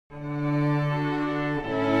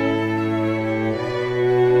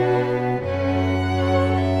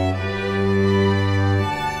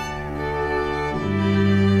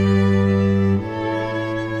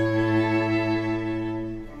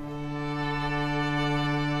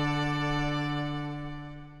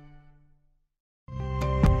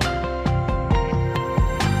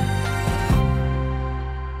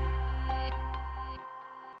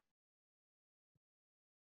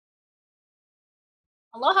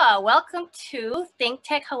Aloha, welcome to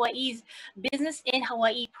ThinkTech Hawaii's Business in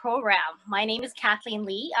Hawaii program. My name is Kathleen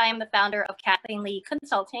Lee. I am the founder of Kathleen Lee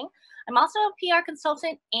Consulting. I'm also a PR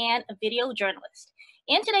consultant and a video journalist.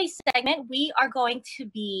 In today's segment, we are going to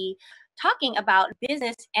be talking about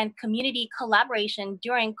business and community collaboration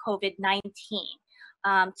during COVID-19.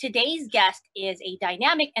 Today's guest is a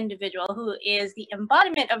dynamic individual who is the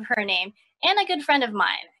embodiment of her name and a good friend of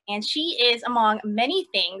mine. And she is, among many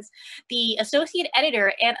things, the associate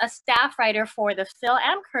editor and a staff writer for the Phil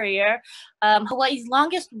Am Courier, Hawaii's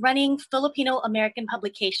longest running Filipino-American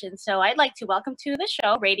publication. So I'd like to welcome to the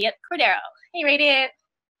show, Radiant Cordero. Hey, Radiant.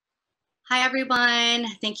 Hi, everyone.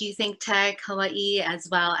 Thank you, ThinkTech Hawaii, as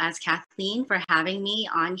well as Kathleen, for having me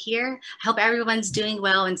on here. I hope everyone's doing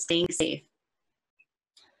well and staying safe.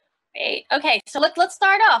 Great. Okay, so let's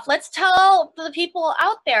start off. Let's tell the people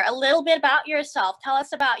out there a little bit about yourself. Tell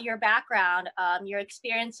us about your background, your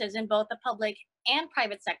experiences in both the public and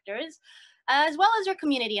private sectors, as well as your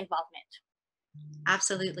community involvement.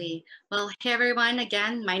 Absolutely. Well, hey, everyone.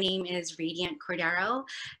 Again, my name is Radiant Cordero.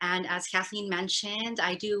 And as Kathleen mentioned,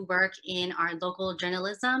 I do work in our local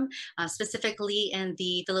journalism, specifically in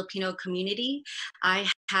the Filipino community. I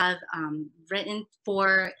have written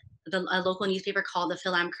for a local newspaper called the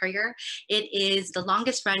Phil Am Courier. It is the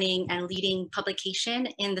longest running and leading publication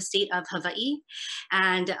in the state of Hawaii.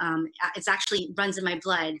 And it's actually runs in my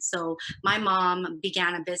blood. So my mom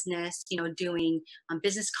began a business, doing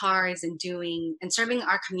business cards and serving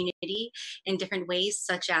our community in different ways,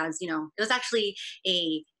 such as, it was actually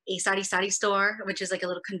a sari-sari store, which is like a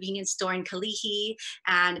little convenience store in Kalihi,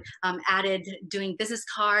 and added doing business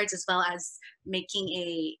cards as well as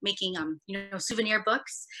making souvenir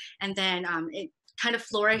books. And then it kind of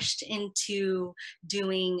flourished into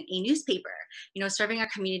doing a newspaper, serving our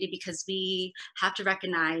community, because we have to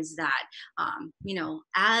recognize that,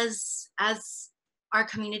 as our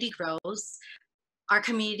community grows, our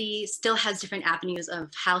community still has different avenues of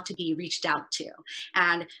how to be reached out to.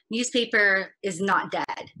 And newspaper is not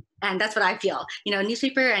dead. And that's what I feel.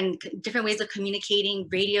 Newspaper and different ways of communicating,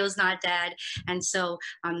 radio is not dead. And so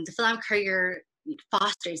the Phil Am Courier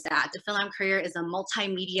fosters that. The Phil Am Courier is a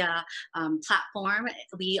multimedia platform.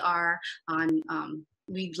 We are on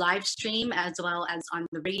we live stream as well as on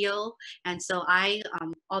the radio. And so I,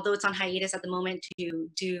 although it's on hiatus at the moment to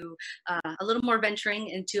do a little more venturing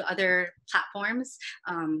into other platforms,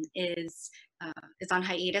 is on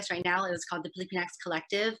hiatus right now. It was called the Filipinx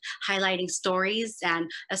Collective, highlighting stories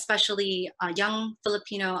and especially young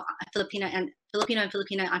Filipino and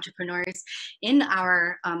Filipina entrepreneurs in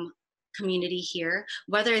our community here,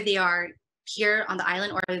 whether they are here on the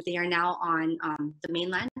island or they are now on the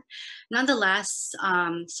mainland. Nonetheless,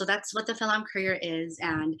 so that's what the Phil Am Courier is,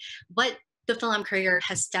 and what the Phil Am Courier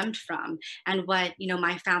has stemmed from, and what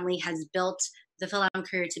my family has built the Phil Am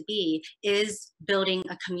Courier to be, is building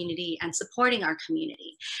a community and supporting our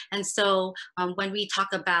community. And so when we talk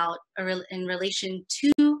about in relation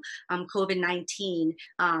to COVID-19,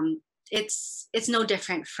 it's no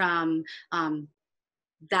different from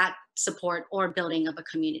that support or building of a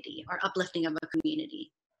community or uplifting of a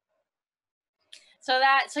community. So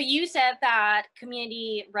you said that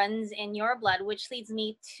community runs in your blood, which leads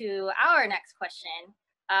me to our next question.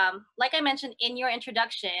 Like I mentioned in your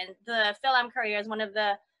introduction, the Phil Am Courier is one of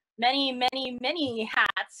the many, many, many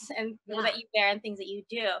hats and that you wear and things that you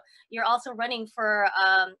do. You're also running for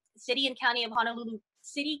City and County of Honolulu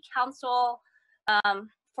City Council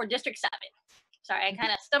for District 7. Sorry, I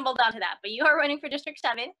kind of stumbled onto that, but you are running for District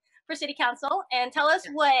 7 for City Council. And tell us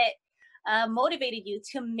what motivated you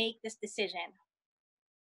to make this decision.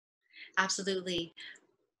 Absolutely.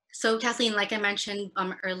 So Kathleen, like I mentioned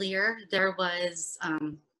earlier, there was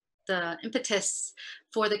the impetus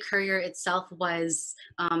for the Courier itself was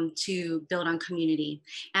to build on community.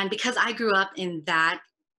 And because I grew up in that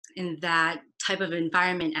type of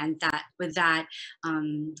environment and I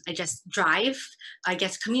just drive,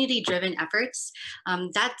 community driven efforts,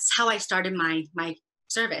 that's how I started my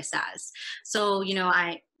service as. So,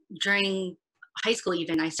 during high school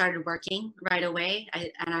even, I started working right away,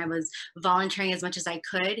 and I was volunteering as much as I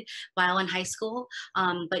could while in high school.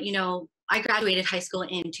 But I graduated high school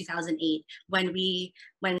in 2008 when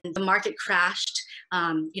the market crashed.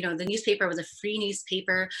 The newspaper was a free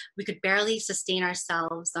newspaper. We could barely sustain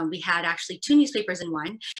ourselves. We had actually two newspapers in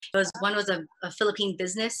one. One was a Philippine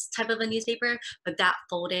business type of a newspaper, but that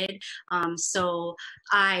folded. So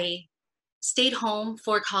I stayed home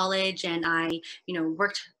for college, and I,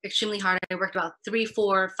 worked extremely hard. I worked about 3,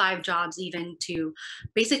 4, 5 jobs even to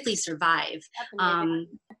basically survive.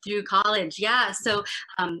 through college. Yeah. So,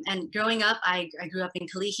 and growing up, I grew up in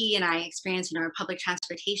Kalihi, and I experienced, public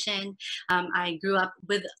transportation. I grew up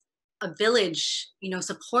with a village,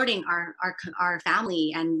 supporting our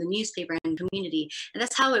family and the newspaper and community. And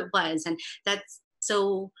that's how it was. And that's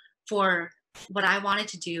so for what I wanted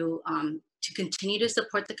to do, to continue to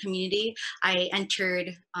support the community, I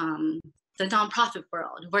entered the nonprofit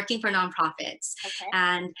world, working for nonprofits. Okay.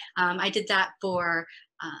 And I did that for,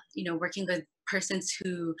 working with persons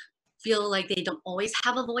who feel like they don't always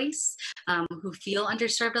have a voice, who feel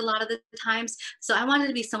underserved a lot of the times. So I wanted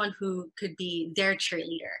to be someone who could be their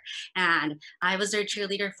cheerleader. And I was their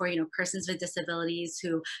cheerleader for, persons with disabilities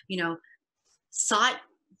who, sought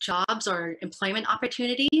jobs or employment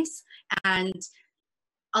opportunities. And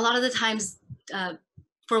a lot of the times,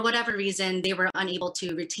 for whatever reason, they were unable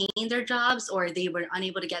to retain their jobs, or they were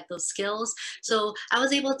unable to get those skills. So I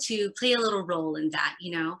was able to play a little role in that,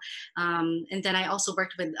 and then I also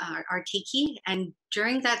worked with our keiki. And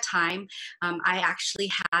during that time, I actually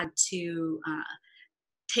had to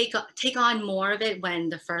take on more of it when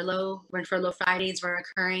furlough Fridays were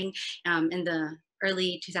occurring in the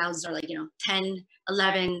early 2000s, or 10,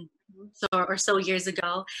 11 or so years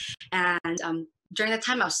ago. And during that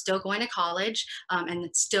time, I was still going to college,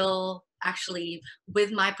 and still actually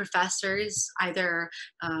with my professors, either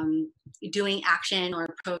doing action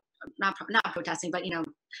or not protesting, but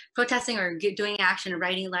protesting or doing action or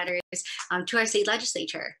writing letters to our state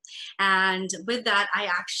legislature. And with that, I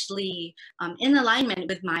actually, in alignment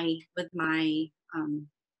with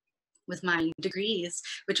my degrees,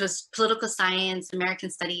 which was political science, American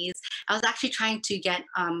studies. I was actually trying to get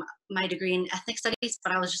my degree in ethnic studies,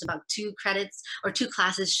 but I was just about 2 credits or 2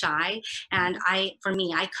 classes shy. And I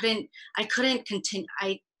couldn't continue.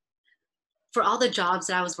 For all the jobs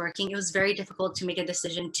that I was working, it was very difficult to make a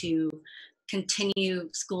decision to continue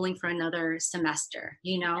schooling for another semester,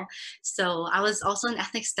 So I was also in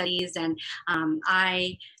ethnic studies, and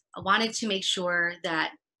I wanted to make sure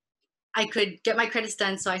that I could get my credits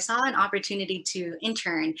done. So I saw an opportunity to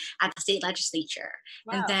intern at the state legislature.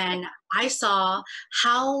 Wow. And then I saw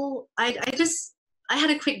how I had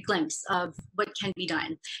a quick glimpse of what can be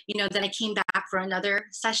done. Then I came back for another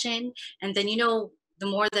session, and then, the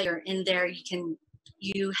more that you're in there,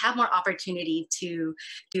 you have more opportunity to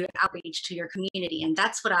do outreach to your community. And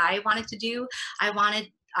that's what I wanted to do. I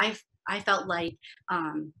felt like,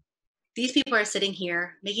 these people are sitting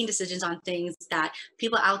here making decisions on things that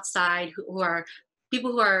people outside who are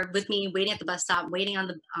with me, waiting at the bus stop, waiting on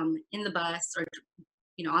the in the bus, or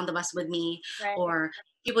on the bus with me, right, or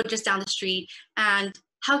people just down the street, and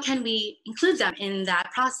how can we include them in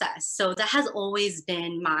that process? So that has always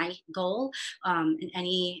been my goal in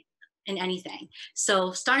anything.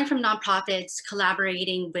 So starting from nonprofits,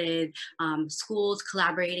 collaborating with schools,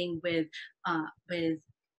 collaborating with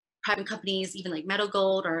private companies, even like Meadow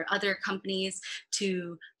Gold or other companies,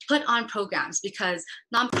 to put on programs, because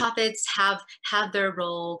nonprofits have their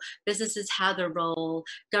role, businesses have their role,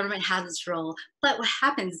 government has its role. But what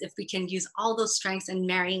happens if we can use all those strengths and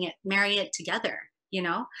marry it together?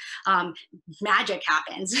 Magic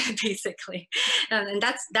happens basically, and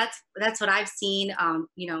that's what I've seen.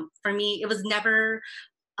 For me, it was never.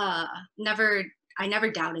 I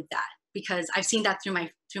never doubted that, because I've seen that through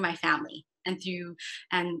my family,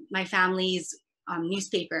 and my family's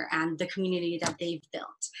newspaper and the community that they've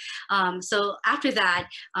built. So after that,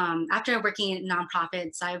 after working in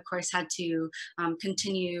nonprofits, I of course had to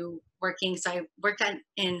continue working. So I worked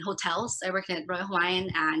in hotels. I worked at Royal Hawaiian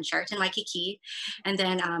and Sheraton Waikiki, and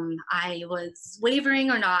then I was wavering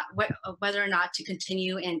or not whether or not to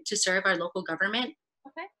continue and to serve our local government.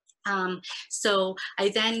 Okay. So I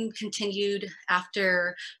then continued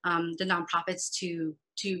after the nonprofits to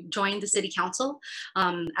join the city council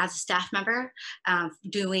as a staff member,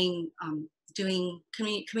 doing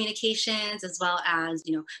communications, as well as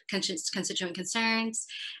constituent concerns.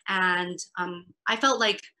 And I felt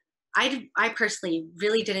like I personally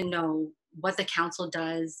really didn't know what the council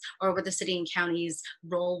does or what the city and county's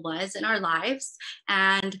role was in our lives.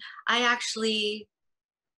 And I actually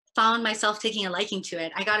found myself taking a liking to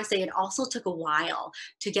it. I gotta say, it also took a while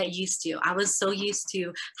to get used to. I was so used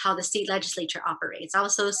to how the state legislature operates. I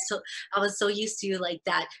was so used to like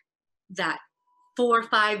that 4 or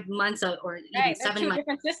 5 months or even 7 months.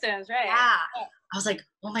 Different systems, right? Yeah. I was like,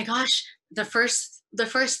 oh my gosh, the first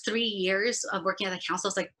 3 years of working at the council, I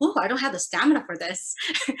was like, oh, I don't have the stamina for this.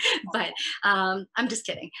 But I'm just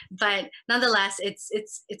kidding. But nonetheless,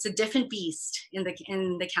 it's a different beast in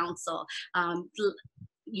the council.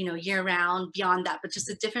 Year round, beyond that, but just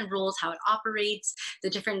the different rules, how it operates, the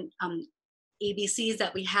different ABCs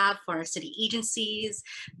that we have for our city agencies.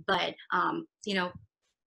 But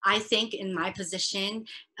I think in my position,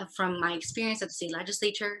 from my experience at the state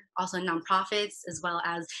legislature, also in nonprofits, as well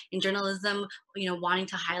as in journalism, wanting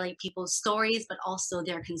to highlight people's stories, but also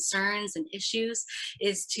their concerns and issues,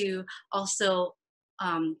 is to also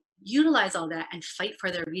utilize all that and fight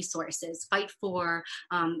for their resources, fight for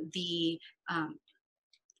um, the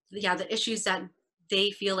issues that they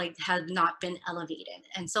feel like have not been elevated.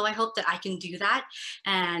 And so I hope that I can do that.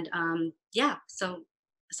 And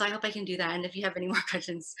so I hope I can do that. And if you have any more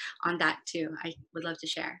questions on that too, I would love to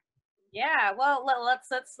share. Yeah, well,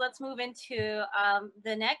 let's move into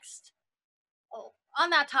the next, on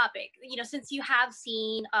that topic. Since you have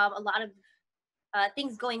seen a lot of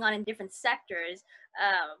things going on in different sectors,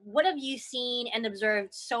 what have you seen and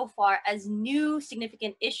observed so far as new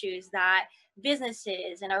significant issues that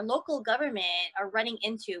businesses and our local government are running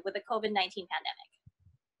into with the COVID-19 pandemic?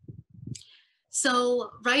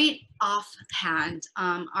 So right offhand,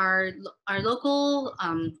 our local,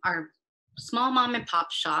 our small mom and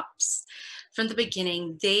pop shops, from the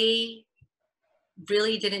beginning, they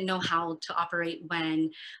really didn't know how to operate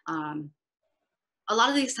when a lot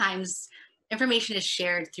of these times information is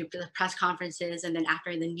shared through the press conferences and then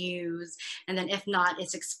after the news, and then if not,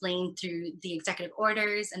 it's explained through the executive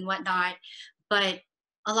orders and whatnot. But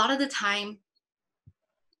a lot of the time,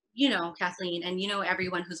 Kathleen, and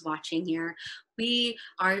everyone who's watching here, we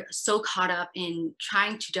are so caught up in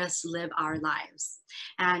trying to just live our lives.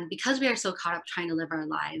 And because we are so caught up trying to live our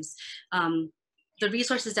lives, the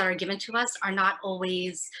resources that are given to us are not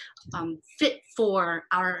always fit for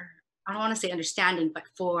our, I don't want to say understanding, but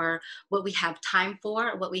for what we have time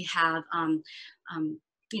for, what we have,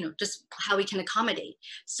 just how we can accommodate.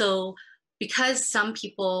 So because some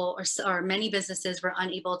people or many businesses were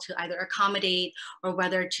unable to either accommodate or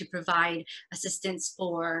whether to provide assistance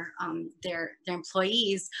for their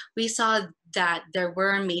employees, we saw that there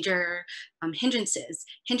were major hindrances.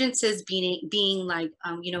 Hindrances being like,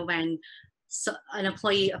 when an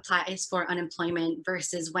employee applies for unemployment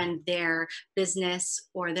versus when their business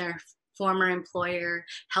or their former employer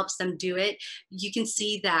helps them do it, you can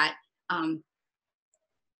see that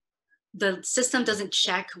the system doesn't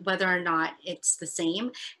check whether or not it's the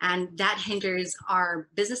same, and that hinders our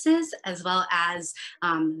businesses as well as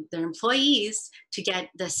their employees to get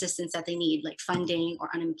the assistance that they need, like funding or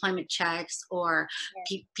unemployment checks or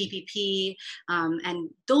PPP, and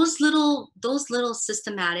those little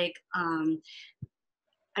systematic,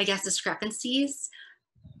 I guess, discrepancies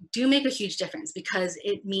do make a huge difference, because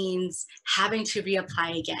it means having to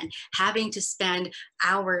reapply again, having to spend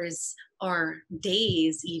hours or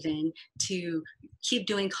days even to keep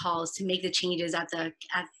doing calls to make the changes at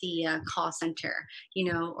the call center,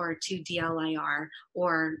 or to DLIR,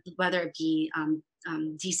 or whether it be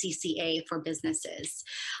DCCA for businesses.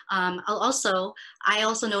 I also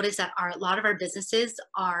noticed that a lot of our businesses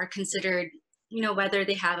are considered, whether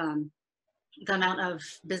they have the amount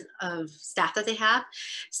of staff that they have.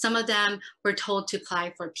 Some of them were told to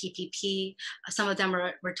apply for PPP. Some of them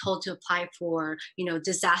were told to apply for,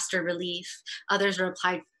 disaster relief. Others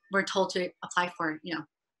were told to apply for,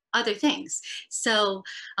 other things. So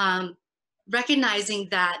recognizing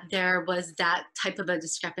that there was that type of a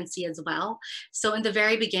discrepancy as well. So in the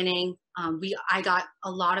very beginning, I got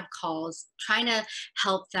a lot of calls trying to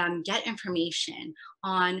help them get information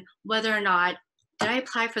on whether or not, did I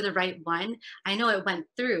apply for the right one? I know it went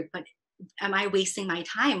through, but am I wasting my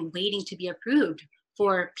time waiting to be approved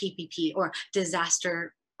for PPP or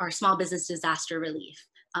disaster or small business disaster relief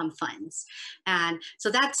funds? And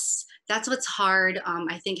so that's what's hard.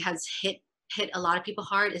 I think has hit a lot of people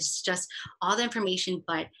hard, is just all the information,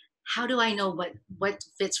 but how do I know what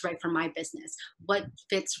fits right for my business? What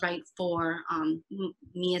fits right for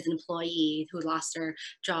me as an employee who lost their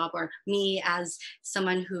job, or me as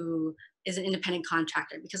someone who is an independent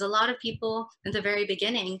contractor? Because a lot of people in the very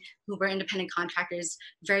beginning who were independent contractors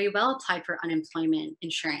very well applied for unemployment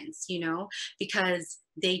insurance, because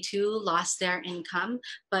they too lost their income,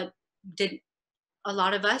 but a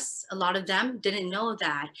lot of them didn't know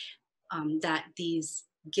that that these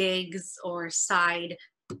gigs or side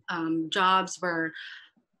jobs were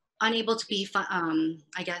unable to be funded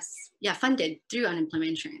through unemployment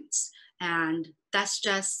insurance. And that's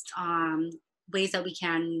just ways that we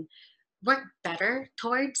can work better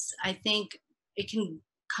towards. I think it can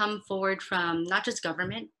come forward from not just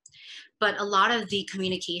government, but a lot of the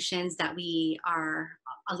communications that we are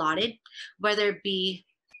allotted, whether it be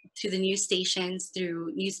to the news stations,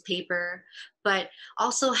 through newspaper, but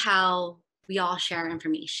also how we all share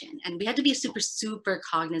information, and we had to be super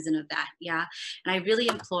cognizant of that. Yeah. And I really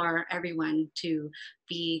implore everyone to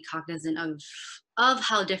be cognizant of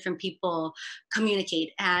how different people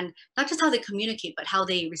communicate, and not just how they communicate, but how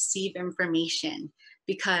they receive information.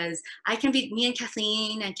 Because me and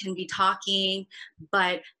Kathleen, and can be talking,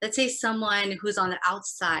 but let's say someone who's on the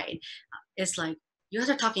outside is like, you guys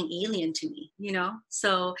are talking alien to me, you know?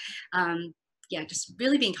 So yeah, just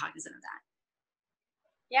really being cognizant of that.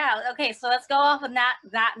 Yeah, okay, so let's go off on that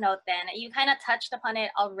note then. You kind of touched upon it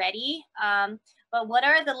already, but what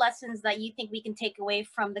are the lessons that you think we can take away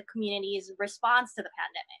from the community's response to the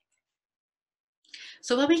pandemic?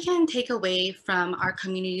 So what we can take away from our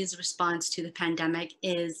community's response to the pandemic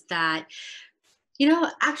is that,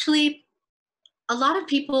 actually a lot of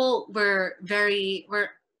people were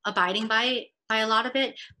abiding by a lot of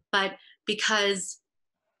it, but because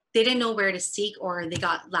they didn't know where to seek, or they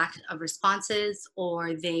got lack of responses,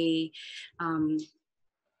 or they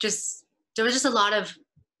there was just a lot of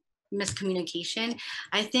miscommunication.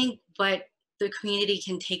 I think what the community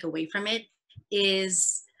can take away from it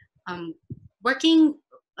is um,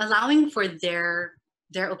 allowing for their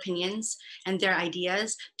opinions and their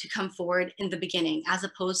ideas to come forward in the beginning, as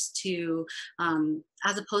opposed to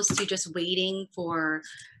just waiting for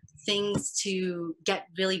things to get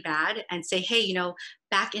really bad and say, hey,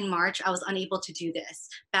 back in March I was unable to do this,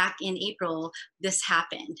 back in April this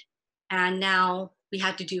happened, and now we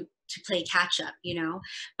had to play catch up.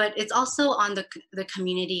 But it's also on the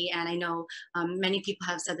community, and I know many people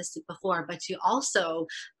have said this before, but to also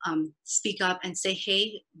speak up and say,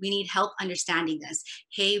 hey, we need help understanding this.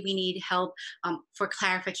 Hey, we need help for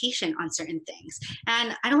clarification on certain things.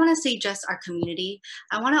 And I don't want to say just our community.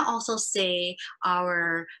 I want to also say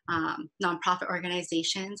our nonprofit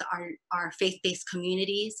organizations, our faith-based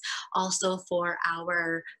communities, also for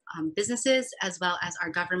our businesses, as well as our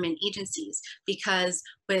government agencies, because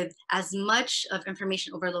with as much of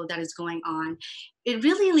information overload that is going on, it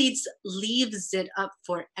really leaves it up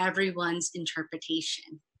for everyone's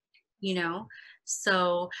interpretation,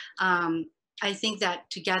 So I think that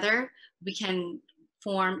together we can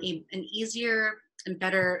form an easier and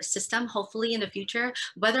better system, hopefully in the future,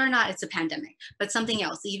 whether or not it's a pandemic, but something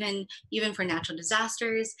else, even for natural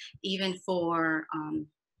disasters, even for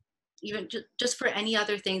just for any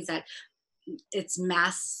other things that it's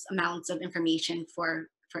mass amounts of information for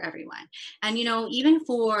everyone. And even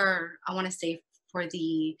for, I want to say,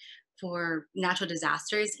 for natural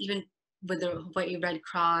disasters, even with the Hawaii Red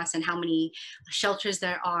Cross and how many shelters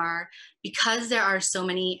there are, because there are so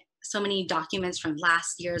many documents from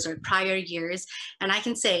last year's or prior years. And I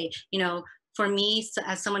can say, for me,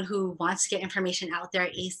 as someone who wants to get information out there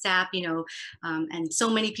ASAP, and so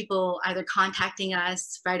many people either contacting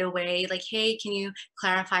us right away, like, hey, can you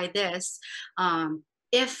clarify this?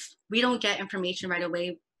 If we don't get information right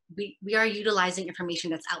away, we are utilizing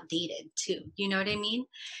information that's outdated too. You know what I mean?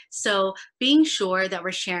 So being sure that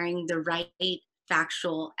we're sharing the right,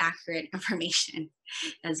 factual, accurate information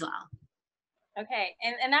as well. Okay,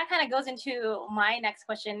 and that kind of goes into my next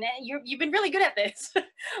question. You've been really good at this.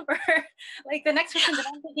 Like the next question that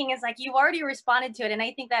I'm thinking is like, you've already responded to it, and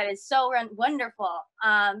I think that is so wonderful.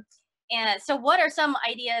 And so what are some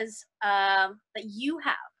ideas that you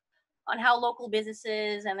have on how local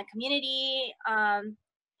businesses and the community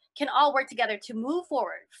can all work together to move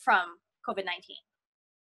forward from COVID-19?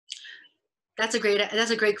 That's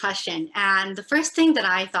a great question. And the first thing that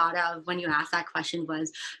I thought of when you asked that question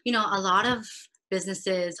was, a lot of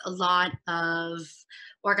businesses, a lot of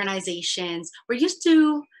organizations, we're used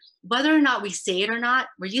to, whether or not we say it or not,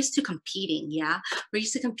 we're used to competing. Yeah. We're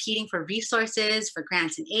used to competing for resources, for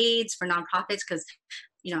grants and aids, for nonprofits, because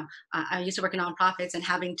I used to work in nonprofits and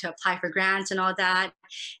having to apply for grants and all that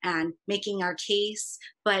and making our case.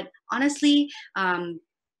 But honestly,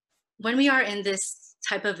 when we are in this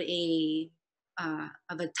type of a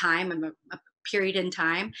period in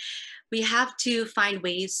time, we have to find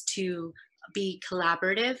ways to be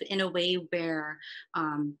collaborative in a way where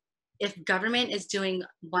if government is doing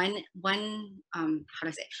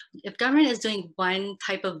if government is doing one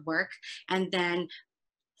type of work, and then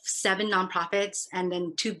 7 nonprofits and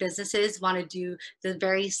then 2 businesses want to do the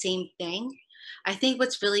very same thing, I think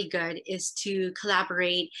what's really good is to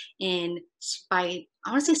collaborate I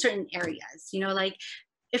want to say certain areas, like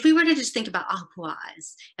if we were to just think about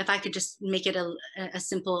ahupua'as, if I could just make it a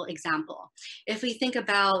simple example. If we think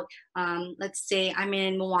about, let's say I'm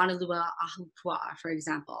in Moanalua Ahupua'a, for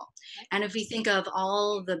example. And if we think of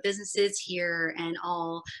all the businesses here and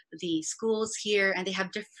all the schools here, and they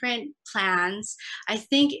have different plans, I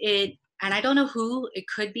think and I don't know who it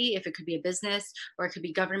could be, if it could be a business or it could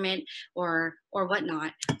be government or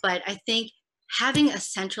whatnot, but I think having a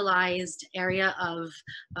centralized area of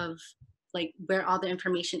like where all the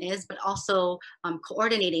information is, but also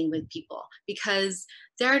coordinating with people, because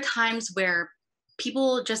there are times where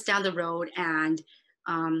people just down the road and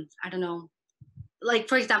I don't know, like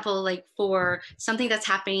for example, like for something that's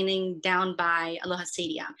happening down by Aloha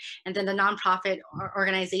Stadium, and then the nonprofit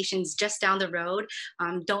organizations just down the road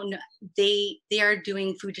don't know, they are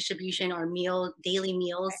doing food distribution or daily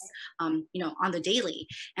meals, you know, on the daily,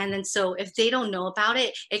 and then so if they don't know about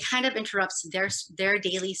it, it kind of interrupts their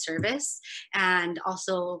daily service, and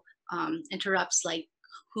also interrupts like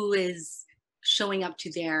who is showing up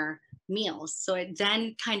to their meals. So it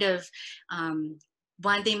then kind of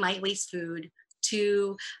one, they might waste food.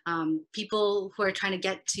 Two, people who are trying to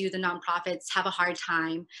get to the nonprofits have a hard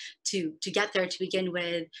time to get there to begin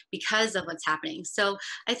with because of what's happening. So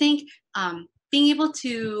I think being able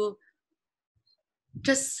to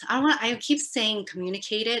just, I keep saying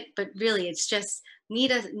communicate it, but really it's just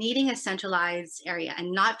needing a centralized area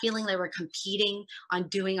and not feeling like we're competing on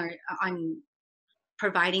on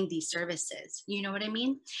providing these services. You know what I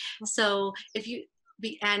mean? So if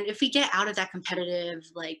we get out of that competitive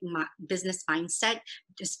like business mindset,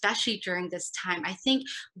 especially during this time, I think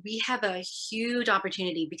we have a huge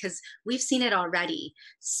opportunity, because we've seen it already.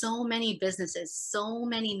 So many businesses, so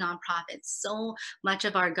many nonprofits, so much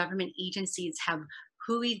of our government agencies have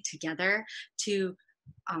hooeyed together to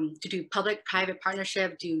do public-private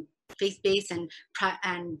partnership, do faith-based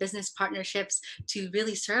and business partnerships to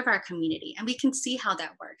really serve our community, and we can see how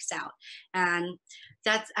that works out, and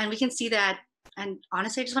we can see that. And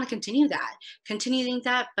honestly, I just want to continuing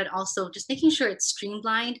that, but also just making sure it's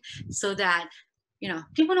streamlined so that, you know,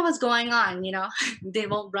 people know what's going on. You know, they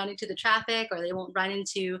won't run into the traffic, or they won't run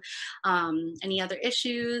into any other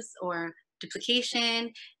issues or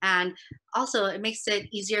duplication. And also, it makes it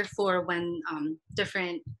easier for when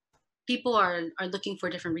different people are looking for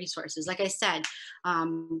different resources. Like I said,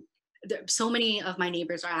 so many of my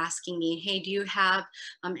neighbors are asking me, hey, do you have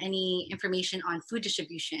any information on food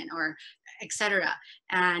distribution or etc.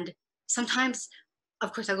 And sometimes,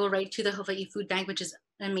 of course, I go right to the Hawaii Food Bank, which is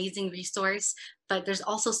an amazing resource, but there's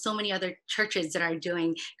also so many other churches that are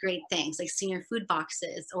doing great things, like senior food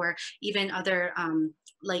boxes, or even other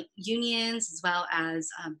like unions, as well as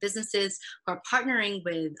businesses who are partnering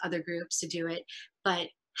with other groups to do it. But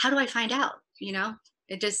how do I find out? You know,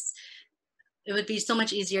 it would be so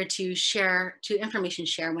much easier to information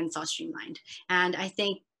share when it's all streamlined. And I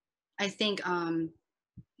think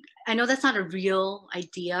I know that's not a real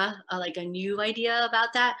idea, like a new idea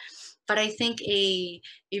about that, but I think a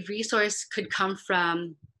resource could come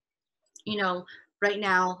from, you know, right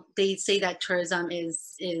now they say that tourism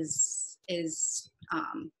is you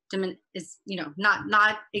know,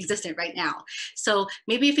 not existent right now. So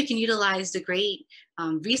maybe if we can utilize the great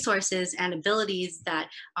resources and abilities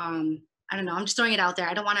that I don't know, I'm just throwing it out there.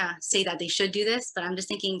 I don't want to say that they should do this, but I'm just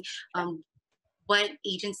thinking what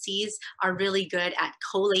agencies are really good at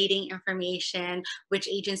collating information, which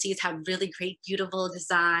agencies have really great, beautiful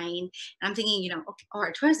design. And I'm thinking, you know, okay, or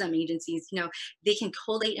our tourism agencies, you know, they can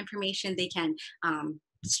collate information, they can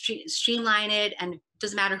streamline it, and it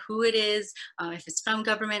doesn't matter who it is, if it's from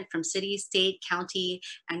government, from city, state, county,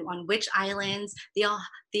 and on which islands,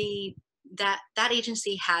 that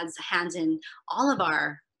agency has hands in all of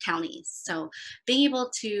our counties. So being able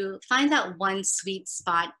to find that one sweet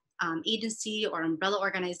spot agency or umbrella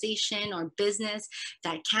organization or business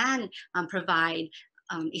that can provide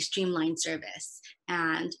a streamlined service.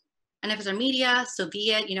 And if it's our media, so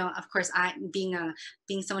be it. You know, of course, I being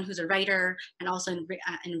someone who's a writer and also in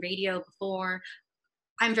radio before,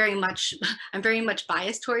 I'm very much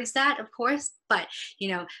biased towards that, of course. But you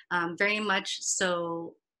know, very much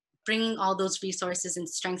so, bringing all those resources and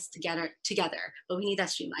strengths together. But we need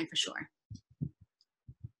that streamline for sure.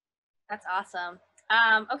 That's awesome.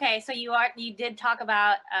 Okay, so you did talk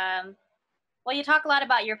about, well, you talk a lot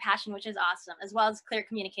about your passion, which is awesome, as well as clear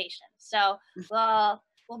communication. So we'll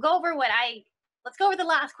go over let's go over the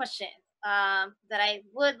last question that I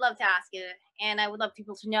would love to ask you, and I would love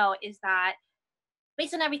people to know, is that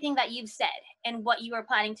based on everything that you've said and what you are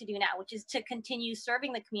planning to do now, which is to continue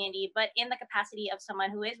serving the community, but in the capacity of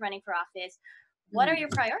someone who is running for office, what are your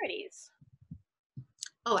priorities?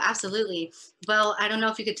 Oh, absolutely. Well, I don't know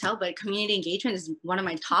if you could tell, but community engagement is one of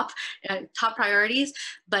my top priorities.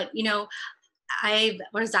 But, you know, I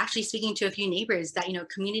was actually speaking to a few neighbors that, you know,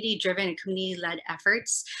 community-driven and community-led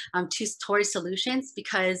efforts towards solutions,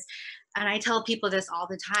 because, and I tell people this all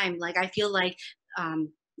the time, like, I feel like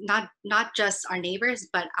not just our neighbors,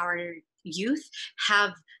 but our youth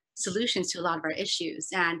have solutions to a lot of our issues.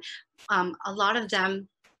 And a lot of them,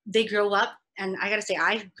 they grow up and I gotta say,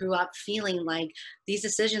 I grew up feeling like these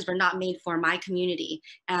decisions were not made for my community.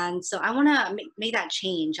 And so I wanna make that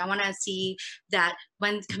change. I wanna see that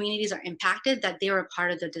when communities are impacted, that they were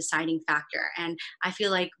part of the deciding factor. And I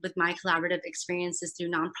feel like with my collaborative experiences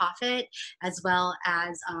through nonprofit, as well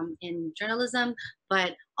as in journalism,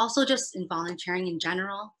 but also just in volunteering in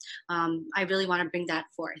general, I really wanna bring that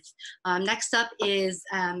forth. Next up is,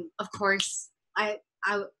 of course, I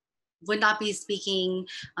would not be speaking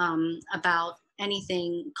about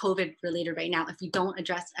anything COVID related right now if we don't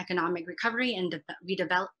address economic recovery and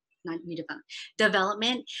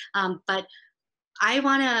development. But I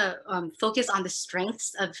want to focus on the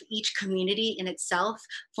strengths of each community in itself.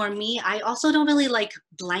 For me, I also don't really like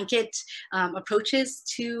blanket approaches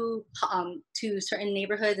to certain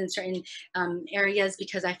neighborhoods and certain areas,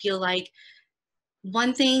 because I feel like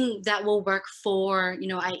one thing that will work for, you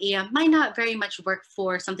know, IAEA might not very much work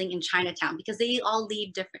for something in Chinatown, because they all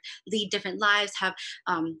lead different lives. Have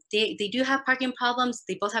they do have parking problems.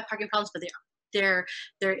 They both have parking problems, but their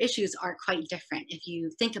issues are quite different if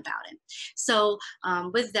you think about it. So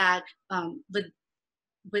with that,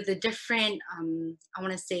 with the different, I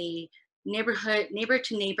want to say neighbor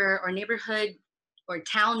to neighbor, or neighborhood or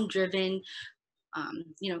town driven,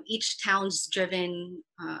 you know, each town's driven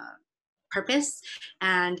purpose,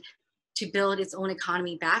 and to build its own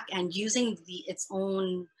economy back, and using its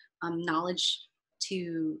own knowledge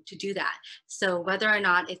to do that. So whether or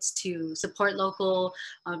not it's to support local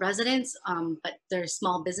residents, but they're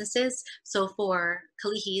small businesses. So for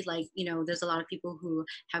Kalihi, like, you know, there's a lot of people who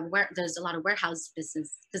have there's a lot of warehouse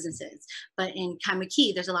businesses, but in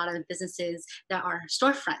Kaimuki, there's a lot of businesses that are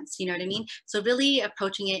storefronts. You know what I mean? So really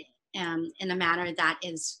approaching it in a manner that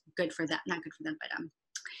is good for them, not good for them, but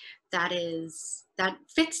that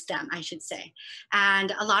fits them, I should say.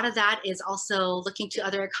 And a lot of that is also looking to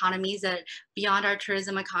other economies that beyond our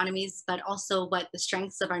tourism economies, but also what the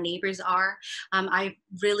strengths of our neighbors are. I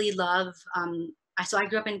really love, so I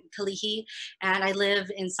grew up in Kalihi, and I live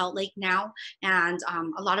in Salt Lake now, and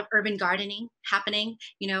a lot of urban gardening happening,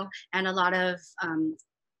 you know, and a lot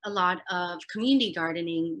of community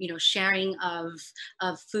gardening, you know, sharing of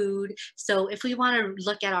food. So if we want to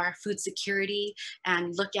look at our food security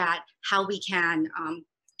and look at how we can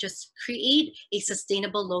just create a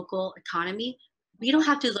sustainable local economy, we don't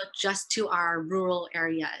have to look just to our rural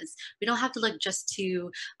areas. We don't have to look just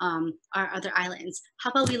to our other islands. How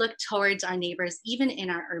about we look towards our neighbors, even in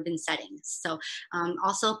our urban settings? So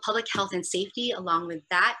also public health and safety along with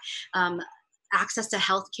that. Access to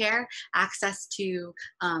healthcare, access to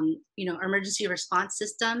you know, emergency response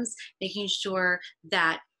systems, making sure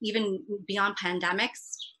that even beyond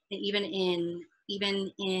pandemics, even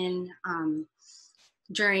in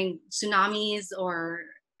during tsunamis or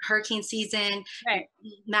hurricane season, Right.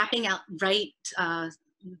 mapping out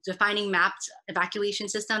defining mapped evacuation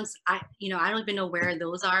systems. I don't even know where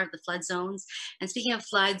those are, the flood zones. And speaking of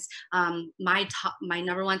floods, my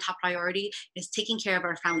number one top priority is taking care of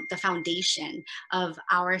the foundation of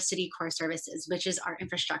our city core services, which is our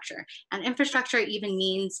infrastructure. And infrastructure even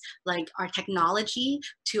means like our technology,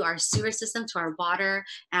 to our sewer system, to our water,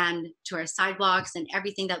 and to our sidewalks, and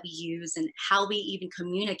everything that we use, and how we even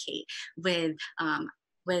communicate with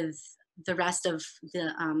the rest of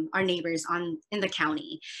our neighbors in the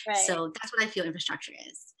county. Right. So that's what I feel infrastructure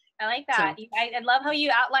is. I like that. So, I love how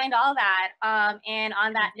you outlined all that. And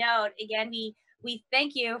on that note, again, we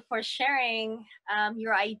thank you for sharing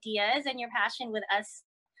your ideas and your passion with us.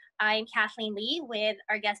 I'm Kathleen Lee with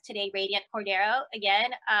our guest today, Radiant Cordero.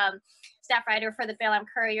 Again, staff writer for the Fairlamp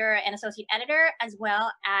Courier and associate editor, as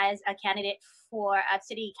well as a candidate for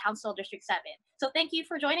City Council District 7. So thank you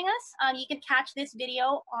for joining us. You can catch this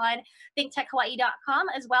video on thinktechhawaii.com,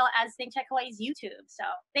 as well as ThinkTech Hawaii's YouTube. So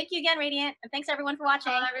thank you again, Radiant, and thanks everyone for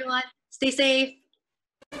watching. Bye, everyone. Stay safe.